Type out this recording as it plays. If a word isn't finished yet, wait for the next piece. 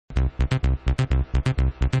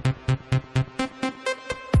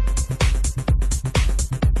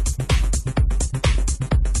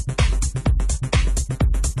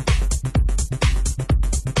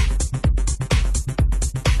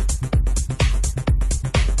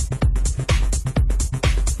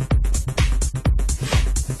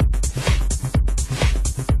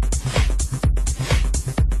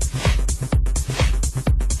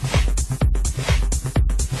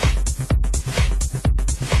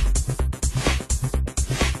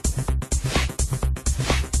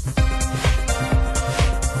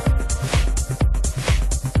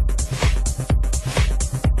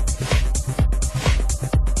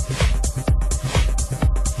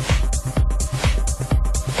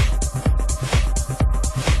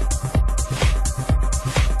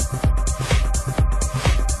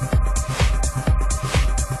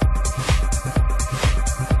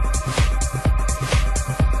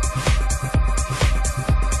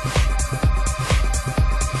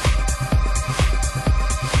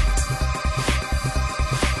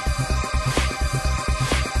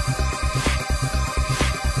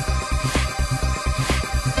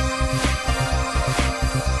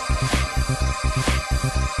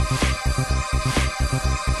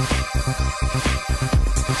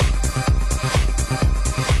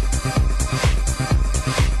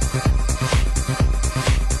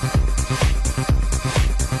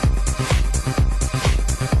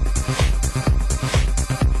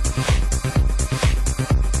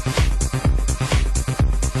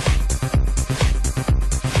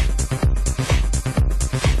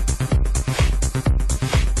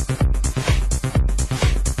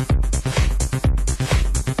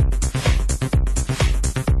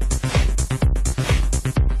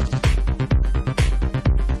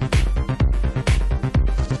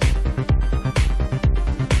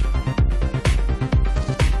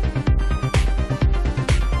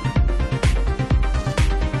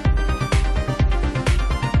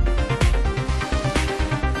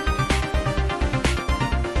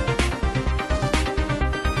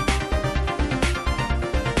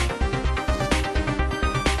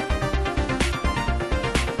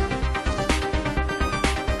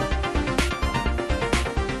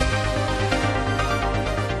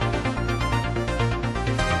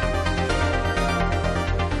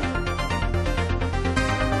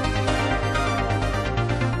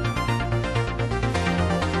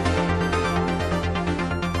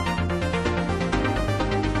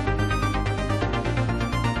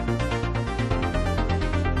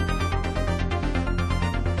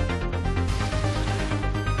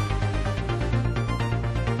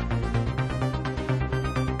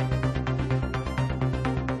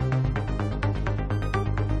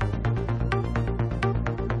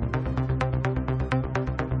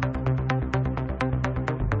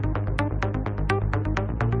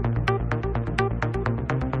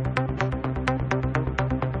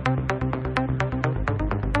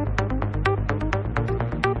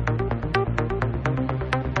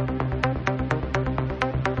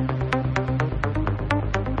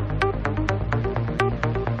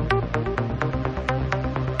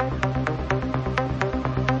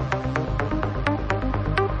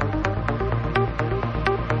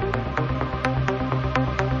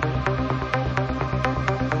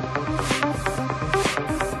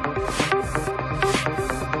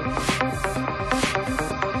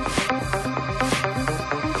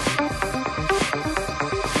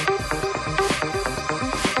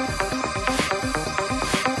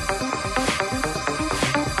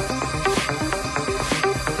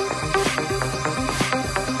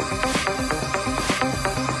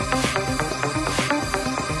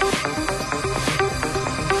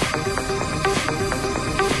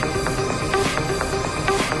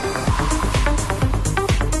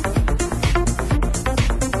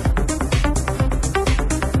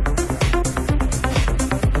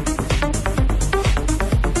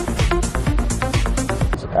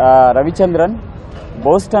Ravichandran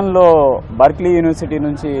బోస్టన్లో Berkeley university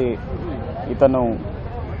నుంచి ఇతను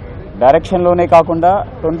డైరెక్షన్లోనే కాకుండా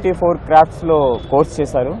 24 క్రాఫ్ట్స్లో కోర్స్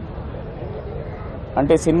చేశారు.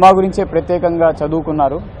 అంటే సినిమా గురించే ప్రత్యేకంగా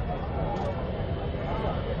చదువుకున్నారు.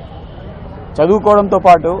 చదువుకోవడంతో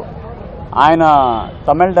పాటు ఆయన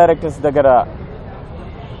తమిళ డైరెక్టర్స్ దగ్గర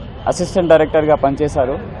అసిస్టెంట్ డైరెక్టర్గా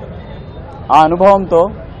పనిచేశారు. ఆ అనుభవంతో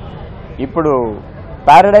ఇప్పుడు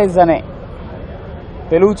ప్యారడైజ్ అనే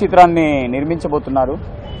తెలుగు చిత్రాన్ని నిర్మించబోతున్నారు.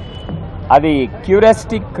 అది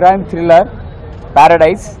క్యూరియాసిటీ క్రైమ్ థ్రిల్లర్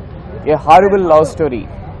ప్యారడైజ్ ఏ హారబుల్ లవ్ స్టోరీ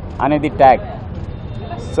అనేది ట్యాగ్.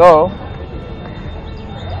 సో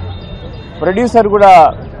ప్రొడ్యూసర్ కూడా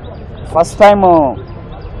ఫస్ట్ టైం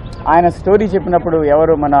ఆయన స్టోరీ చెప్పినప్పుడు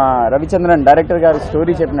ఎవరు మన రవిచంద్రన్ డైరెక్టర్ గారు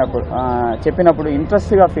స్టోరీ చెప్పినప్పుడు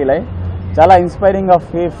ఇంట్రెస్ట్గా ఫీల్ అయ్యి చాలా ఇన్స్పైరింగ్గా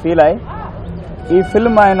ఫీల్ అయ్యి ఈ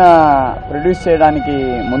ఫిల్మ్ ఆయన ప్రొడ్యూస్ చేయడానికి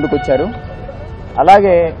ముందుకొచ్చారు.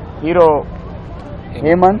 అలాగే హీరో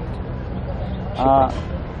హేమంత్,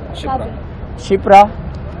 షిప్రా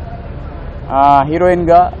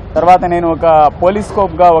హీరోయిన్గా, తర్వాత నేను ఒక పోలీస్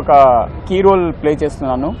కోప్గా ఒక కీ రోల్ ప్లే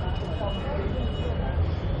చేస్తున్నాను.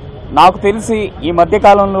 నాకు తెలిసి ఈ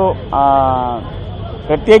మధ్యకాలంలో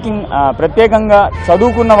ప్రత్యేకంగా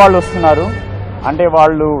చదువుకున్న వాళ్ళు వస్తున్నారు. అంటే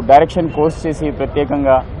వాళ్ళు డైరెక్షన్ కోర్స్ చేసి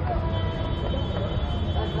ప్రత్యేకంగా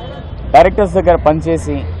డైరెక్టర్స్ దగ్గర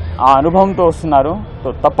పనిచేసి ఆ అనుభవంతో వస్తున్నారు. సో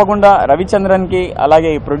తప్పకుండా రవిచంద్రన్కి, అలాగే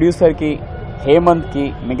ఈ ప్రొడ్యూసర్కి, హేమంత్కి,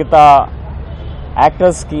 మిగతా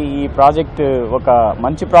యాక్టర్స్కి ఈ ప్రాజెక్ట్ ఒక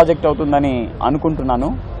మంచి ప్రాజెక్ట్ అవుతుందని అనుకుంటున్నాను.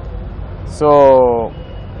 So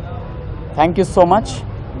thank you so much,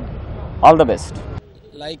 all the best.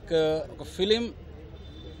 Like ఒక ఫిలిం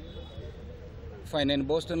ఫైన్, నేను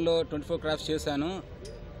బోస్టన్లో 24 క్రాఫ్ట్స్ చేశాను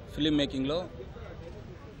film మేకింగ్లో.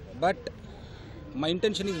 But my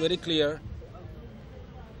intention is very clear.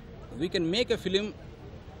 We can make a film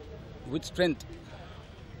with strength.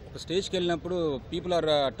 ఒక స్టేజ్కి వెళ్ళినప్పుడు పీపుల్ ఆర్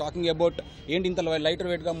టాకింగ్ అబౌట్ ఏంటి ఇంత లైటర్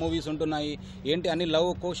వెయిట్గా movies ఉంటున్నాయి, ఏంటి అన్ని లవ్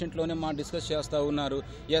కోషెంట్లోనే మా డిస్కస్ చేస్తూ ఉన్నారు.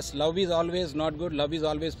 Yes, love is always not good, love is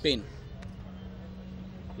always pain.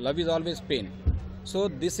 Love is always pain. So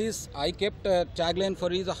this is I kept tagline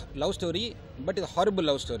for is a love story, but ఇది హారబుల్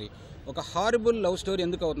లవ్ స్టోరీ. ఒక horrible love story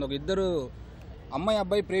ఎందుకు అవుతుంది? ఒక ఇద్దరు అమ్మాయి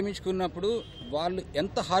అబ్బాయి ప్రేమించుకున్నప్పుడు వాళ్ళు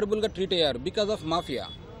ఎంత హారబుల్గా ట్రీట్ అయ్యారు because of mafia.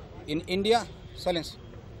 In India, silence,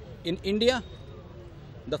 in India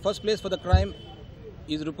the first place for the crime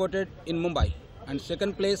is reported in Mumbai and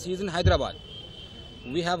second place is in Hyderabad.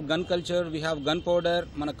 We have gun culture, we have gun powder,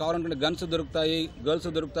 mana kavalante guns doruktayi, girls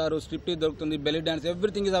doruktaru, striptease dorukutundi, belly dance,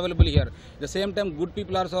 everything is available here. At the same time good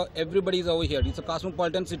people are, so everybody is over here. It's a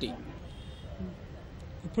cosmopolitan city.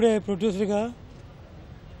 ఇప్పుడే ప్రొడ్యూసర్గా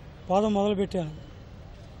పాదం మొదలుపెట్టాను.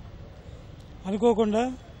 అనుకోకుండా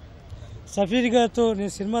Saphir గారితో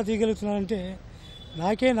నేను cinema తీయగలుగుతున్నానంటే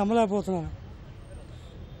నాకే నమ్మలేకపోతున్నాను.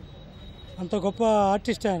 అంత గొప్ప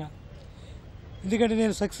ఆర్టిస్ట్ ఆయన. ఎందుకంటే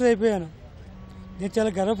నేను సక్సెస్ అయిపోయాను. నేను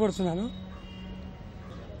చాలా గర్వపడుతున్నాను.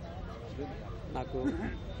 నాకు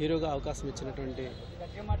హీరోగా అవకాశం ఇచ్చినటువంటి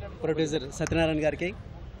ప్రొడ్యూసర్ సత్యనారాయణ గారికి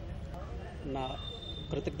నా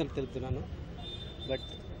కృతజ్ఞతలు తెలుపుతున్నాను. బట్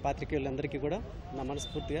పాత్రికేయులందరికీ కూడా నా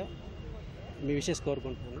మనస్ఫూర్తిగా మీ విషెస్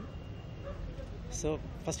కోరుకుంటున్నాను. So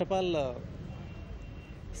first of all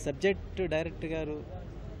subject director గారు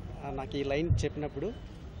నాకు ఈ లైన్ చెప్పినప్పుడు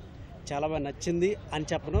చాలా బాగా నచ్చింది అని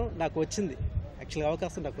చెప్పడం నాకు వచ్చింది. యాక్చువల్గా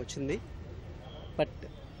అవకాశం నాకు వచ్చింది. బట్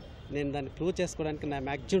నేను దాన్ని ప్రూవ్ చేసుకోవడానికి నా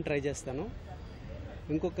మ్యాక్సిమం ట్రై చేస్తాను.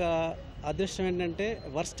 ఇంకొక అదృష్టం ఏంటంటే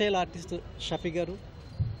వర్స్టైల్ ఆర్టిస్ట్ షఫీ గారు,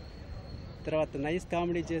 తర్వాత నైస్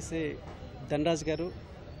కామెడీ చేసే ధనరాజ్ గారు,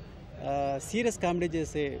 సీరియస్ కామెడీ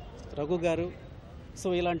చేసే రఘు గారు. సో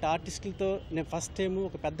ఇలాంటి ఆర్టిస్టులతో నేను ఫస్ట్ టైము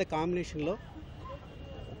ఒక పెద్ద కాంబినేషన్లో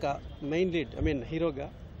ఒక మెయిన్ లీడ్ హీరోగా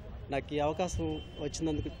నాకు ఈ అవకాశం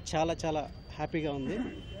వచ్చినందుకు చాలా చాలా హ్యాపీగా ఉంది.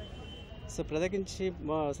 సో ప్రత్యేకించి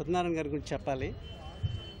మా సత్యనారాయణ గారి గురించి చెప్పాలి.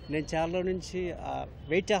 నేను చాలా రోజుల నుంచి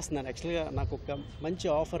వెయిట్ చేస్తున్నాను. యాక్చువల్గా నాకు ఒక మంచి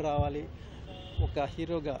ఆఫర్ రావాలి ఒక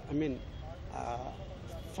హీరోగా.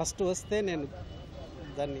 ఫస్ట్ వస్తే నేను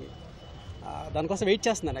దానికోసం వెయిట్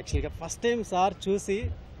చేస్తున్నాను. యాక్చువల్గా ఫస్ట్ టైం సార్ చూసి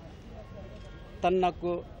తను నాకు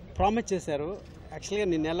ప్రామిస్ చేశారు, యాక్చువల్గా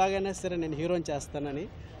నేను ఎలాగైనా సరే నేను హీరోని చేస్తానని.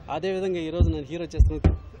 అదేవిధంగా ఈరోజు నేను హీరో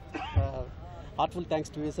చేస్తున్నందుకు heartful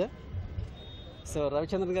thanks to you sir. So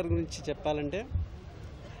Ravichandran గారి గురించి చెప్పాలంటే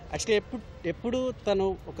యాక్చువల్లీ ఎప్పుడు తను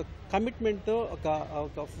ఒక కమిట్మెంట్తో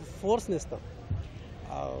ఒక ఫోర్స్ని ఇస్తాం.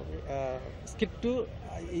 స్కిట్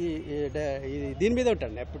దీని మీద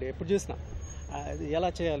ఉంటాను ఎప్పుడు చూసినా. ఎలా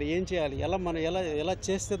చేయాలి, ఏం చేయాలి, ఎలా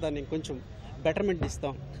చేస్తే దాన్ని కొంచెం బెటర్మెంట్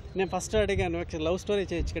ఇస్తాం. నేను ఫస్ట్ అడిగాను, love story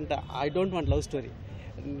చేయొచ్చుకంటే I don't want love story.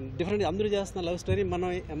 Different అందరూ చేస్తున్న లవ్ స్టోరీ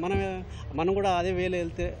మనం కూడా అదే వేలో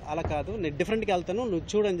వెళ్తే అలా కాదు, నేను డిఫరెంట్గా వెళ్తాను, నువ్వు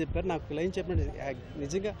చూడని చెప్పారు. నాకు లైన్ చెప్పినట్టు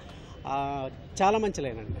నిజంగా చాలా మంచి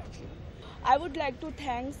లైన్ అండి. I would like to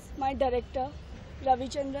thank my director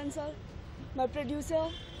Ravichandran sir, my producer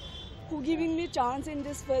who giving me chance in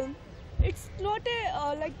this film. It's not a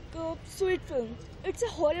sweet film, it's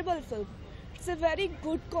a horrible film. It's a very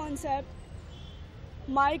good concept.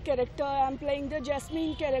 My character, I'm playing the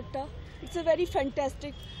Jasmine character. It's a very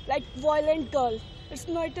fantastic, violent girl. It's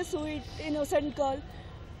not a sweet, innocent girl.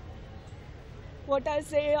 What I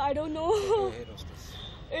say, I don't know.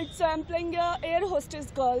 I'm playing a air hostess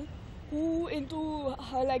girl who into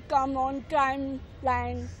come on crime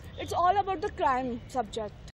line. It's all about the crime subject.